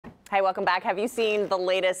Hey, welcome back. Have you seen the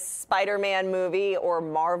latest Spider-Man movie or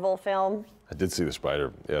Marvel film? I did see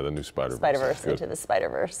the the new Spider-Verse. Spider-Verse, Into the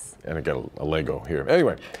Spider-Verse. And I got a Lego here.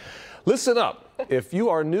 Anyway, listen up. If you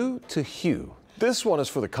are new to Hue, this one is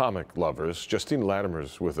for the comic lovers. Justine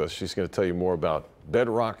Latimer's with us. She's going to tell you more about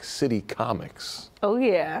Bedrock City Comics. Oh,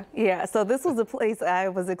 yeah. So this was a place I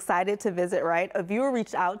was excited to visit, right? A viewer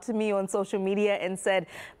reached out to me on social media and said,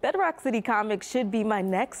 Bedrock City Comics should be my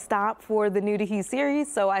next stop for the New to Hue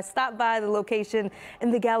series. So I stopped by the location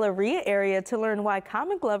in the Galleria area to learn why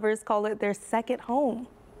comic lovers call it their second home.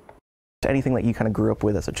 Anything that you kind of grew up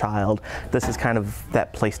with as a child, this is kind of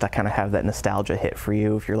that place to kind of have that nostalgia hit for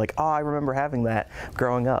you if you're like, oh, I remember having that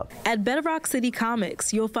growing up. At Bedrock City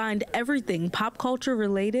Comics, you'll find everything pop culture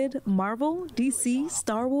related, Marvel, DC,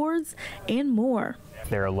 Star Wars, and more. If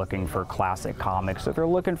they're looking for classic comics, if they're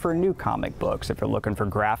looking for new comic books, if they're looking for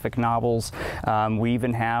graphic novels, we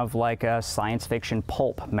even have like science fiction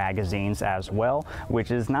pulp magazines as well, which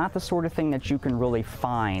is not the sort of thing that you can really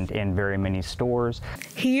find in very many stores.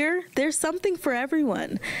 Here, there's something for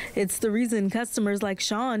everyone. It's the reason customers like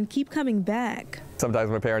Sean keep coming back. Sometimes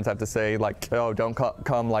my parents have to say, like, oh, don't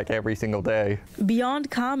come like every single day. Beyond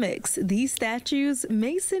comics, these statues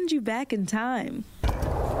may send you back in time.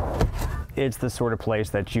 It's the sort of place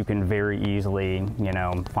that you can very easily,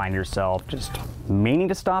 find yourself just meaning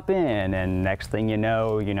to stop in, and next thing you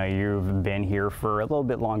know, you've been here for a little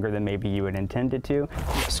bit longer than maybe you had intended to.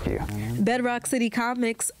 Rescue. Bedrock City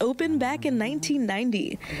Comics opened back in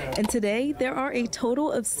 1990, and today there are a total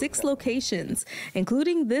of 6 locations,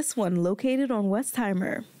 including this one located on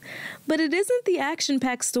Westheimer. But it isn't the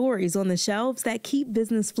action-packed stories on the shelves that keep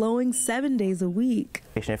business flowing 7 days a week.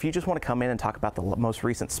 If you just want to come in and talk about the most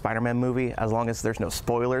recent Spider-Man movie, as long as there's no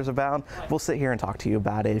spoilers about, we'll sit here and talk to you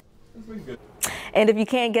about it. And if you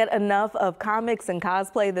can't get enough of comics and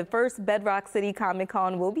cosplay, the first Bedrock City Comic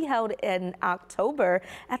Con will be held in October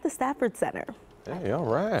at the Stafford Center. Hey, all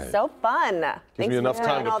right. So fun. Gives me enough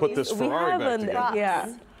time to put this Ferrari back together.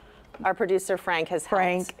 Yeah. Our producer Frank has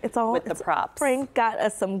helped with the props. Frank got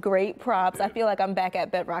us some great props. I feel like I'm back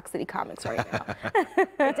at Bedrock City Comics right now.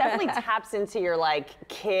 It definitely taps into your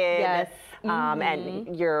kid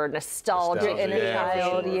and your nostalgia inner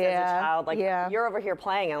child. As a child. You're over here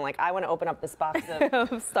playing and I want to open up this box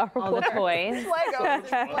of Star Wars. All the toys.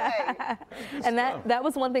 Legos. And that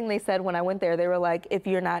was one thing they said when I went there. They were like, if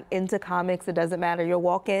you're not into comics, it doesn't matter. You'll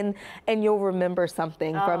walk in and you'll remember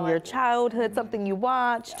something from your childhood, something you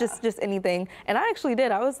watched, just anything. And I actually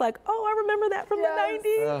did. I was like, oh, I remember that from the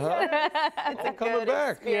 90s. It's a good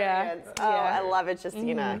experience. Oh, I love it. Just,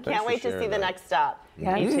 can't wait to see the next stop.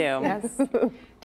 Yes. Me too. Yes.